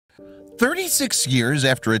36 years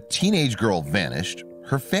after a teenage girl vanished,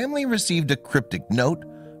 her family received a cryptic note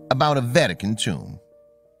about a Vatican tomb.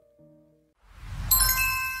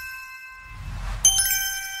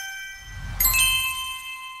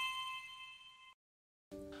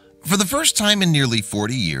 For the first time in nearly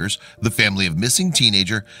 40 years, the family of missing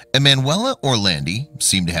teenager Emanuela Orlandi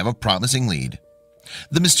seemed to have a promising lead.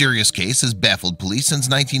 The mysterious case has baffled police since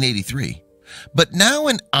 1983, but now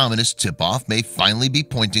an ominous tip-off may finally be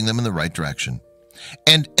pointing them in the right direction.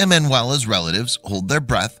 And Emanuela's relatives hold their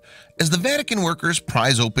breath as the Vatican workers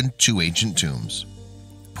prise open two ancient tombs.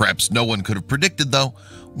 Perhaps no one could have predicted, though,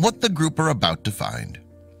 what the group are about to find.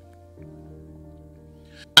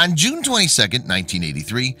 On June 22,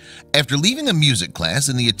 1983, after leaving a music class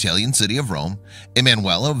in the Italian city of Rome,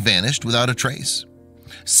 Emanuela vanished without a trace.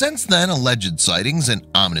 Since then, alleged sightings and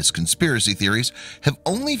ominous conspiracy theories have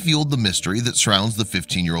only fueled the mystery that surrounds the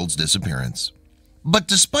 15-year-old's disappearance. But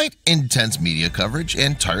despite intense media coverage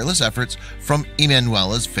and tireless efforts from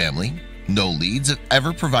Emanuela's family, no leads have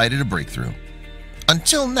ever provided a breakthrough.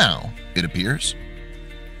 Until now, it appears.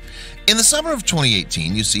 In the summer of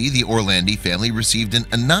 2018, you see, the Orlandi family received an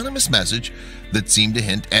anonymous message that seemed to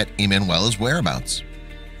hint at Emanuela's whereabouts.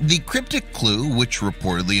 The cryptic clue, which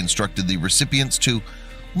reportedly instructed the recipients to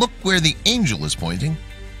look where the angel is pointing,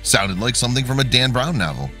 sounded like something from a Dan Brown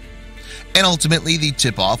novel. And ultimately, the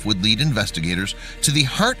tip-off would lead investigators to the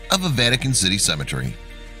heart of a Vatican City cemetery.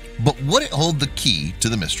 But would it hold the key to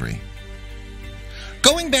the mystery?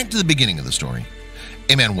 Going back to the beginning of the story,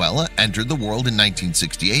 Emanuela entered the world in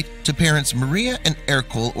 1968 to parents Maria and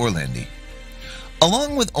Ercole Orlandi.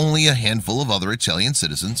 Along with only a handful of other Italian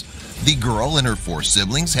citizens, the girl and her four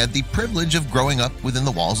siblings had the privilege of growing up within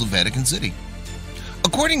the walls of Vatican City.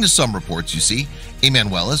 According to some reports, you see,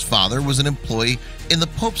 Emanuela's father was an employee in the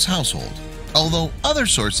Pope's household, although other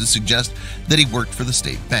sources suggest that he worked for the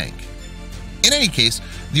state bank. In any case,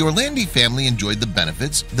 the Orlandi family enjoyed the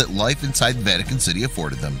benefits that life inside Vatican City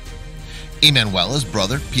afforded them. Emanuela's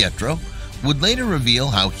brother Pietro would later reveal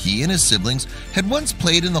how he and his siblings had once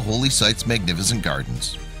played in the holy site's magnificent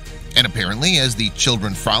gardens. And apparently, as the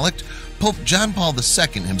children frolicked, Pope John Paul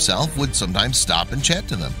II himself would sometimes stop and chat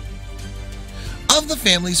to them. Of the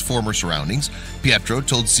family's former surroundings, Pietro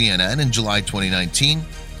told CNN in July 2019,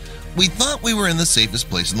 "We thought we were in the safest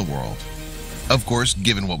place in the world." Of course,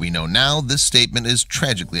 given what we know now, this statement is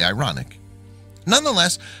tragically ironic.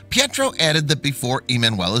 Nonetheless, Pietro added that before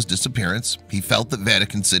Emanuela's disappearance, he felt that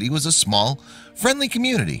Vatican City was a small, friendly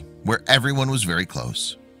community where everyone was very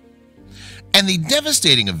close. And the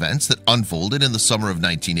devastating events that unfolded in the summer of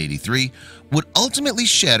 1983 would ultimately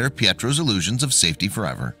shatter Pietro's illusions of safety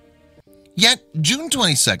forever. Yet, June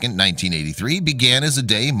 22, 1983 began as a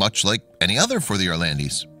day much like any other for the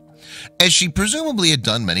Orlandis. As she presumably had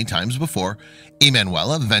done many times before,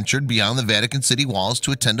 Emanuela ventured beyond the Vatican City walls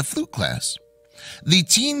to attend a flute class. The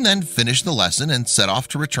teen then finished the lesson and set off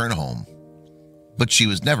to return home. But she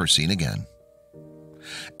was never seen again.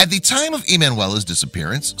 At the time of Emanuela's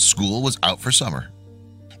disappearance, school was out for summer.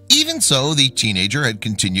 Even so, the teenager had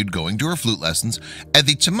continued going to her flute lessons at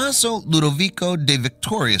the Tommaso Ludovico de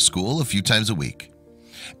Victoria School a few times a week.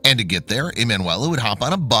 And to get there, Emanuela would hop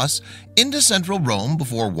on a bus into central Rome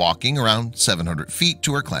before walking around 700 feet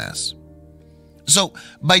to her class. So,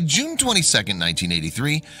 by June 22,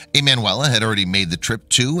 1983, Emanuela had already made the trip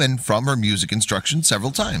to and from her music instruction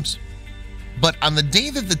several times. But on the day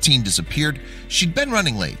that the teen disappeared, she'd been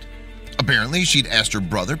running late. Apparently, she'd asked her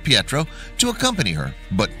brother Pietro to accompany her,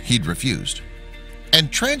 but he'd refused.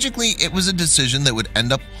 And tragically, it was a decision that would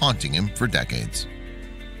end up haunting him for decades.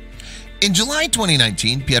 In July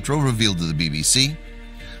 2019, Pietro revealed to the BBC,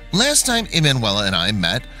 "Last time Emanuela and I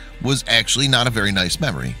met was actually not a very nice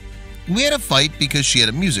memory. We had a fight because she had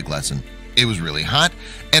a music lesson. It was really hot,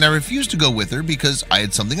 and I refused to go with her because I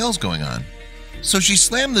had something else going on. So she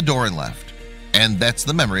slammed the door and left. And that's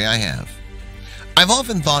the memory I have. I've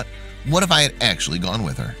often thought, what if I had actually gone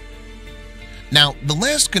with her?" Now, the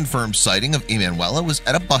last confirmed sighting of Emanuela was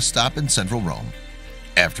at a bus stop in central Rome.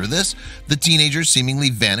 After this, the teenager seemingly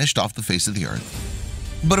vanished off the face of the earth.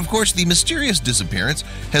 But of course, the mysterious disappearance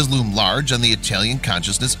has loomed large on the Italian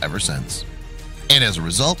consciousness ever since. And as a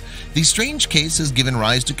result, the strange case has given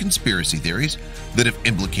rise to conspiracy theories that have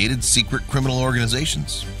implicated secret criminal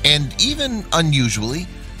organizations, and even, unusually,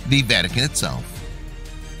 the Vatican itself.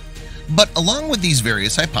 But along with these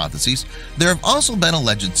various hypotheses, there have also been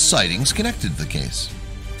alleged sightings connected to the case.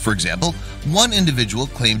 For example, one individual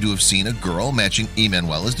claimed to have seen a girl matching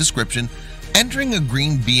Emanuela's description entering a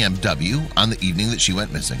green BMW on the evening that she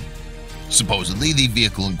went missing. Supposedly, the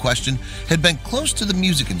vehicle in question had been close to the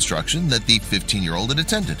music instruction that the 15-year-old had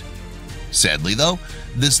attended. Sadly though,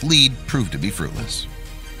 this lead proved to be fruitless.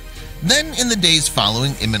 Then in the days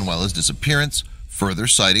following Emanuela's disappearance, further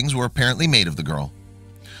sightings were apparently made of the girl.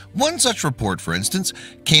 One such report, for instance,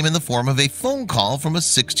 came in the form of a phone call from a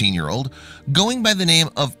 16-year-old going by the name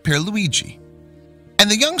of Pierluigi, and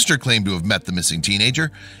the youngster claimed to have met the missing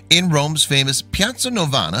teenager in Rome's famous Piazza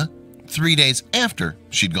Novana 3 days after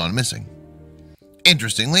she'd gone missing.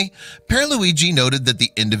 Interestingly, Pierluigi noted that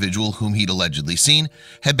the individual whom he'd allegedly seen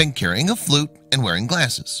had been carrying a flute and wearing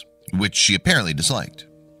glasses, which she apparently disliked.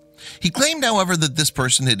 He claimed, however, that this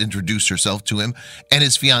person had introduced herself to him and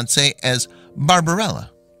his fiancée as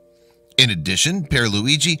Barbarella. In addition,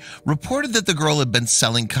 Pierluigi reported that the girl had been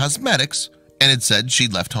selling cosmetics and had said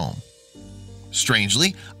she'd left home.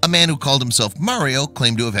 Strangely, a man who called himself Mario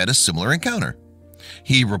claimed to have had a similar encounter.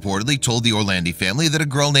 He reportedly told the Orlandi family that a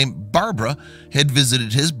girl named Barbara had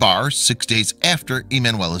visited his bar 6 days after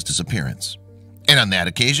Emanuela's disappearance. And on that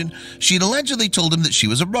occasion, she had allegedly told him that she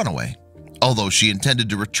was a runaway, although she intended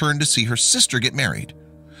to return to see her sister get married.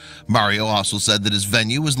 Mario also said that his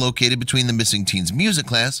venue was located between the missing teen's music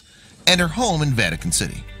class and her home in Vatican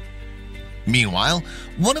City. Meanwhile,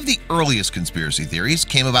 one of the earliest conspiracy theories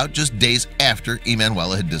came about just days after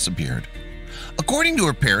Emanuela had disappeared. According to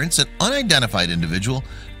her parents, an unidentified individual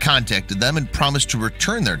contacted them and promised to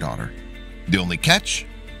return their daughter. The only catch?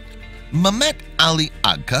 Mehmet Ali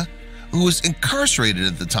Agca, who was incarcerated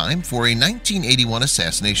at the time for a 1981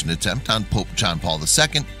 assassination attempt on Pope John Paul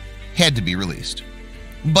II, had to be released.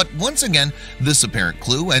 But once again, this apparent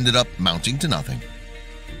clue ended up mounting to nothing.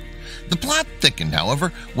 The plot thickened,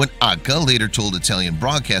 however, when Agca later told Italian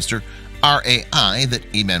broadcaster RAI that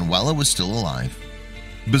Emanuela was still alive.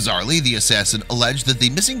 Bizarrely, the assassin alleged that the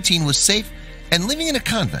missing teen was safe and living in a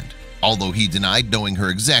convent, although he denied knowing her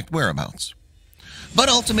exact whereabouts. But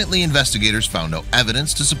ultimately, investigators found no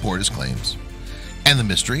evidence to support his claims, and the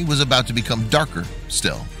mystery was about to become darker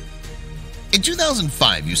still. In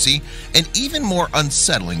 2005, you see, an even more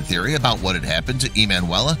unsettling theory about what had happened to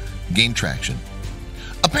Emanuela gained traction.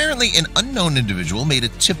 Apparently, an unknown individual made a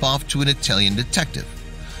tip-off to an Italian detective,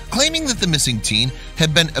 claiming that the missing teen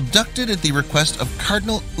had been abducted at the request of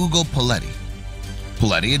Cardinal Ugo Poletti.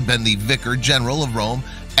 Poletti had been the Vicar General of Rome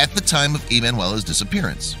at the time of Emanuela's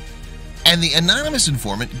disappearance, and the anonymous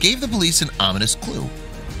informant gave the police an ominous clue.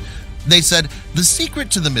 They said the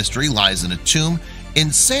secret to the mystery lies in a tomb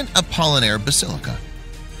in St. Apollinare Basilica,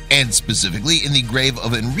 and specifically in the grave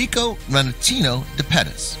of Enrico Renatino de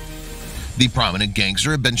Pettis. The prominent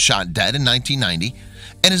gangster had been shot dead in 1990,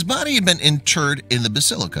 and his body had been interred in the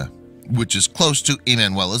basilica, which is close to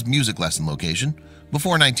Emanuela's music lesson location,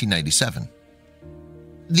 before 1997.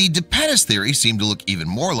 The de Pettis theory seemed to look even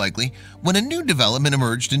more likely when a new development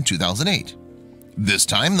emerged in 2008. This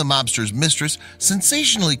time, the mobster's mistress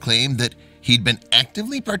sensationally claimed that he'd been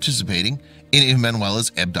actively participating in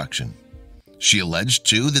Emanuela's abduction. She alleged,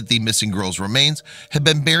 too, that the missing girl's remains had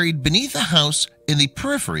been buried beneath a house in the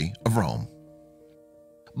periphery of Rome.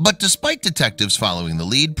 But despite detectives following the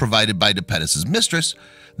lead provided by de Pettis' mistress,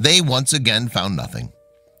 they once again found nothing.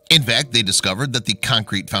 In fact, they discovered that the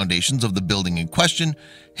concrete foundations of the building in question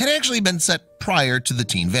had actually been set prior to the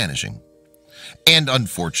teen vanishing. And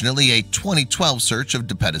unfortunately, a 2012 search of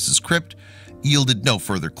de Pettis' crypt yielded no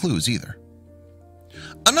further clues either.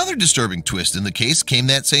 Another disturbing twist in the case came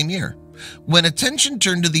that same year, when attention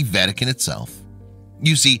turned to the Vatican itself.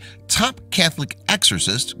 You see, top Catholic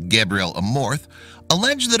exorcist Gabriel Amorth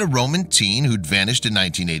alleged that a Roman teen who'd vanished in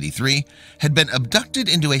 1983 had been abducted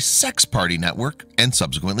into a sex party network and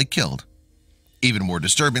subsequently killed. Even more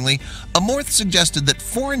disturbingly, Amorth suggested that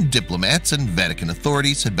foreign diplomats and Vatican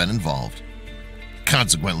authorities had been involved.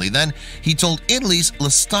 Consequently, then, he told Italy's La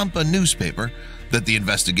Stampa newspaper that the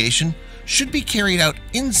investigation should be carried out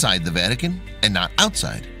inside the Vatican and not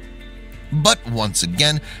outside. But once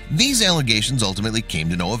again, these allegations ultimately came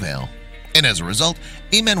to no avail, and as a result,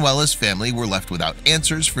 Emanuela's family were left without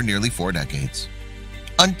answers for nearly 4 decades.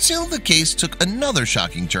 Until the case took another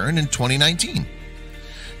shocking turn in 2019.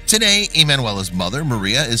 Today, Emanuela's mother,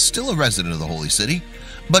 Maria, is still a resident of the Holy City,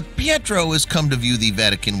 but Pietro has come to view the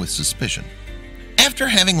Vatican with suspicion. After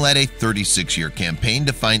having led a 36-year campaign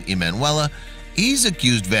to find Emanuela, he's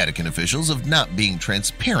accused Vatican officials of not being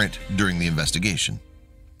transparent during the investigation.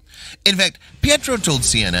 In fact, Pietro told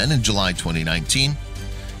CNN in July 2019,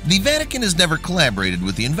 "The Vatican has never collaborated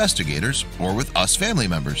with the investigators or with us family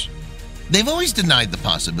members. They've always denied the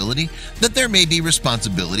possibility that there may be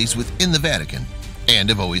responsibilities within the Vatican, and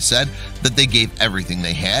have always said that they gave everything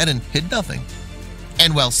they had and hid nothing."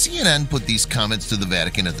 And while CNN put these comments to the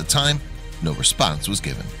Vatican at the time, no response was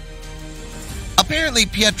given. Apparently,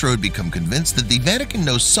 Pietro had become convinced that the Vatican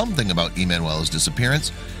knows something about Emanuela's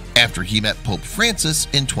disappearance after he met Pope Francis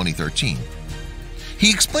in 2013. He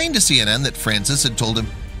explained to CNN that Francis had told him,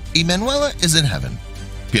 "Emanuela is in heaven."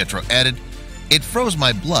 Pietro added, "It froze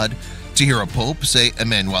my blood to hear a pope say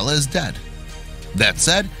Emanuela is dead." That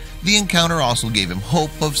said, the encounter also gave him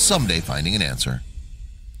hope of someday finding an answer.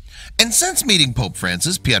 And since meeting Pope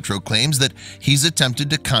Francis, Pietro claims that he's attempted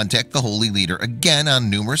to contact the Holy Leader again on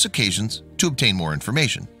numerous occasions to obtain more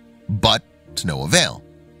information, but to no avail.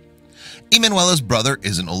 Emanuela's brother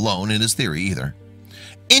isn't alone in his theory either.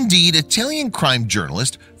 Indeed, Italian crime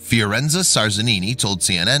journalist Fiorenza Sarzanini told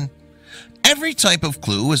CNN, "Every type of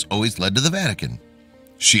clue has always led to the Vatican."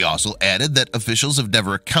 She also added that officials have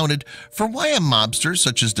never accounted for why a mobster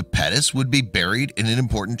such as De Pettis would be buried in an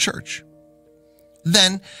important church.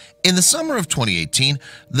 Then, in the summer of 2018,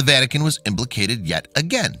 the Vatican was implicated yet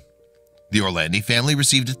again. The Orlandi family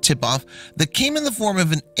received a tip-off that came in the form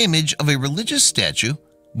of an image of a religious statue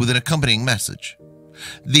with an accompanying message.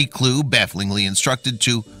 The clue bafflingly instructed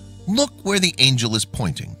to "look where the angel is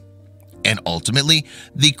pointing." And ultimately,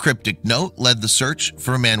 the cryptic note led the search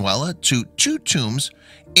for Emanuela to 2 tombs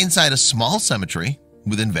inside a small cemetery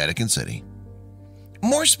within Vatican City.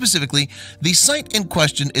 More specifically, the site in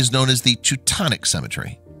question is known as the Teutonic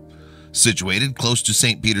Cemetery. Situated close to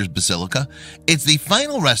St. Peter's Basilica, it's the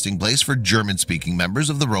final resting place for German-speaking members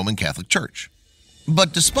of the Roman Catholic Church.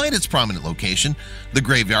 But despite its prominent location, the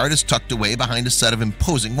graveyard is tucked away behind a set of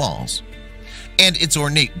imposing walls, and its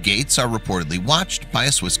ornate gates are reportedly watched by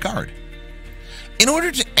a Swiss guard. In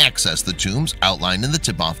order to access the tombs outlined in the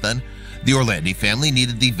tip-off, then, the Orlandi family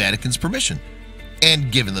needed the Vatican's permission.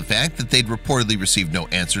 And given the fact that they'd reportedly received no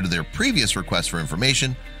answer to their previous request for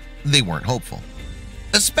information, they weren't hopeful,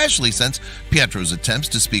 especially since Pietro's attempts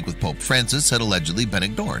to speak with Pope Francis had allegedly been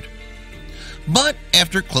ignored. But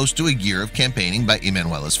after close to a year of campaigning by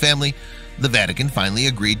Emanuela's family, the Vatican finally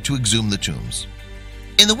agreed to exhume the tombs.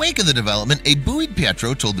 In the wake of the development, a buoyed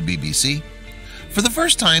Pietro told the BBC, "For the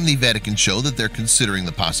first time, the Vatican showed that they're considering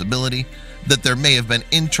the possibility that there may have been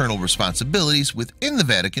internal responsibilities within the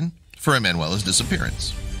Vatican for Emanuela's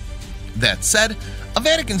disappearance." That said, a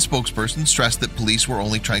Vatican spokesperson stressed that police were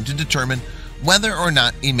only trying to determine whether or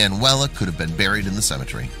not Emanuela could have been buried in the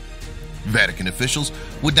cemetery. Vatican officials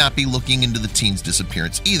would not be looking into the teen's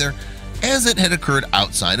disappearance either, as it had occurred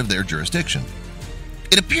outside of their jurisdiction.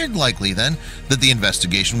 It appeared likely then that the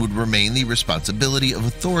investigation would remain the responsibility of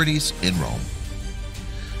authorities in Rome.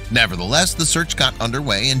 Nevertheless, the search got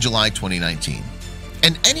underway in July 2019,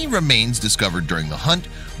 and any remains discovered during the hunt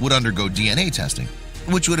would undergo DNA testing,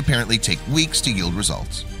 which would apparently take weeks to yield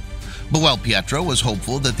results. But while Pietro was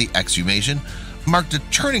hopeful that the exhumation marked a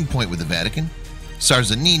turning point with the Vatican,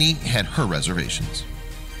 Sarzanini had her reservations.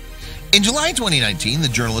 In July 2019, the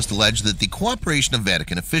journalist alleged that the cooperation of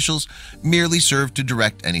Vatican officials merely served to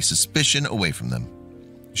direct any suspicion away from them.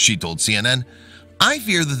 She told CNN, "I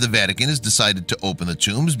fear that the Vatican has decided to open the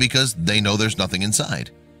tombs because they know there's nothing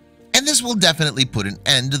inside. And this will definitely put an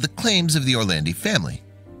end to the claims of the Orlandi family."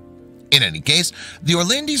 In any case, the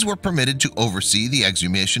Orlandis were permitted to oversee the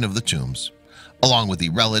exhumation of the tombs, along with the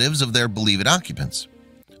relatives of their believed occupants.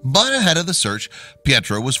 But ahead of the search,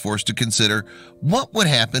 Pietro was forced to consider what would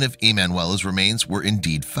happen if Emanuela's remains were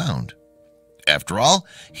indeed found. After all,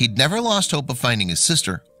 he'd never lost hope of finding his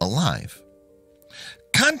sister alive.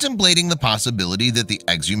 Contemplating the possibility that the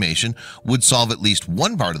exhumation would solve at least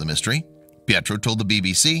one part of the mystery, Pietro told the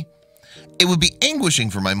BBC, "It would be anguishing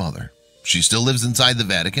for my mother. She still lives inside the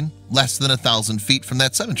Vatican, less than 1,000 feet from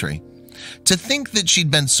that cemetery. To think that she'd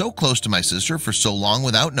been so close to my sister for so long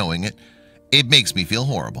without knowing it, it makes me feel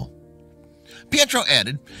horrible." Pietro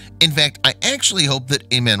added, "In fact, I actually hope that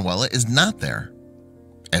Emanuela is not there."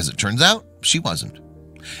 As it turns out, she wasn't.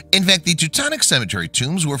 In fact, the Teutonic Cemetery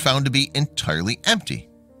tombs were found to be entirely empty.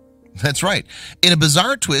 That's right. In a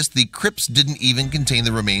bizarre twist, the crypts didn't even contain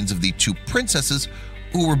the remains of the 2 princesses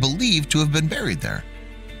who were believed to have been buried there.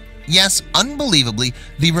 Yes, unbelievably,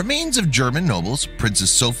 the remains of German nobles,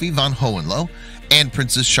 Princess Sophie von Hohenlohe and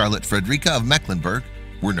Princess Charlotte Friederike of Mecklenburg,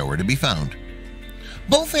 were nowhere to be found.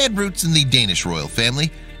 Both had roots in the Danish royal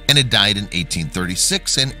family and had died in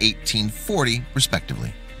 1836 and 1840,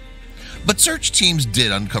 respectively. But search teams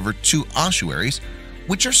did uncover 2 ossuaries,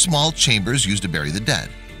 which are small chambers used to bury the dead.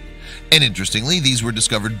 And interestingly, these were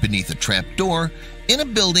discovered beneath a trapdoor in a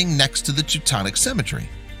building next to the Teutonic Cemetery.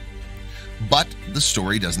 But the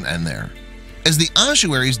story doesn't end there, as the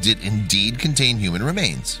ossuaries did indeed contain human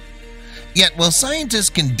remains. Yet while scientists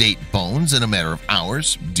can date bones in a matter of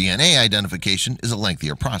hours, DNA identification is a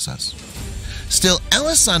lengthier process. Still,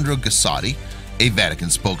 Alessandro Gassotti, a Vatican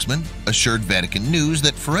spokesman, assured Vatican News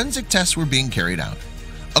that forensic tests were being carried out,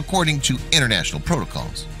 according to international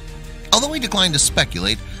protocols. Although he declined to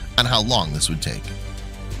speculate on how long this would take.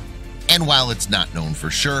 And while it's not known for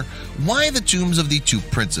sure why the tombs of the two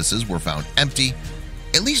princesses were found empty,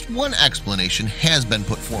 at least one explanation has been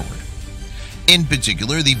put forward. In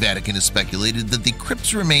particular, the Vatican has speculated that the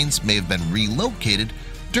crypt's remains may have been relocated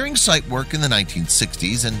during site work in the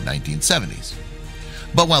 1960s and 1970s.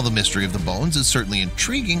 But while the mystery of the bones is certainly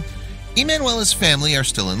intriguing, Emanuela's family are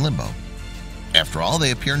still in limbo. After all,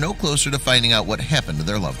 they appear no closer to finding out what happened to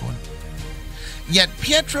their loved one. Yet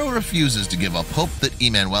Pietro refuses to give up hope that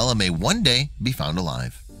Emanuela may one day be found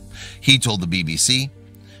alive. He told the BBC,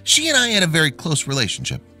 "She and I had a very close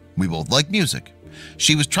relationship. We both liked music.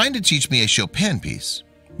 She was trying to teach me a Chopin piece.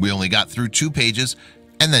 We only got through 2 pages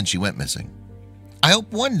and then she went missing. I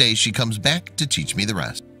hope one day she comes back to teach me the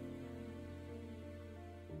rest."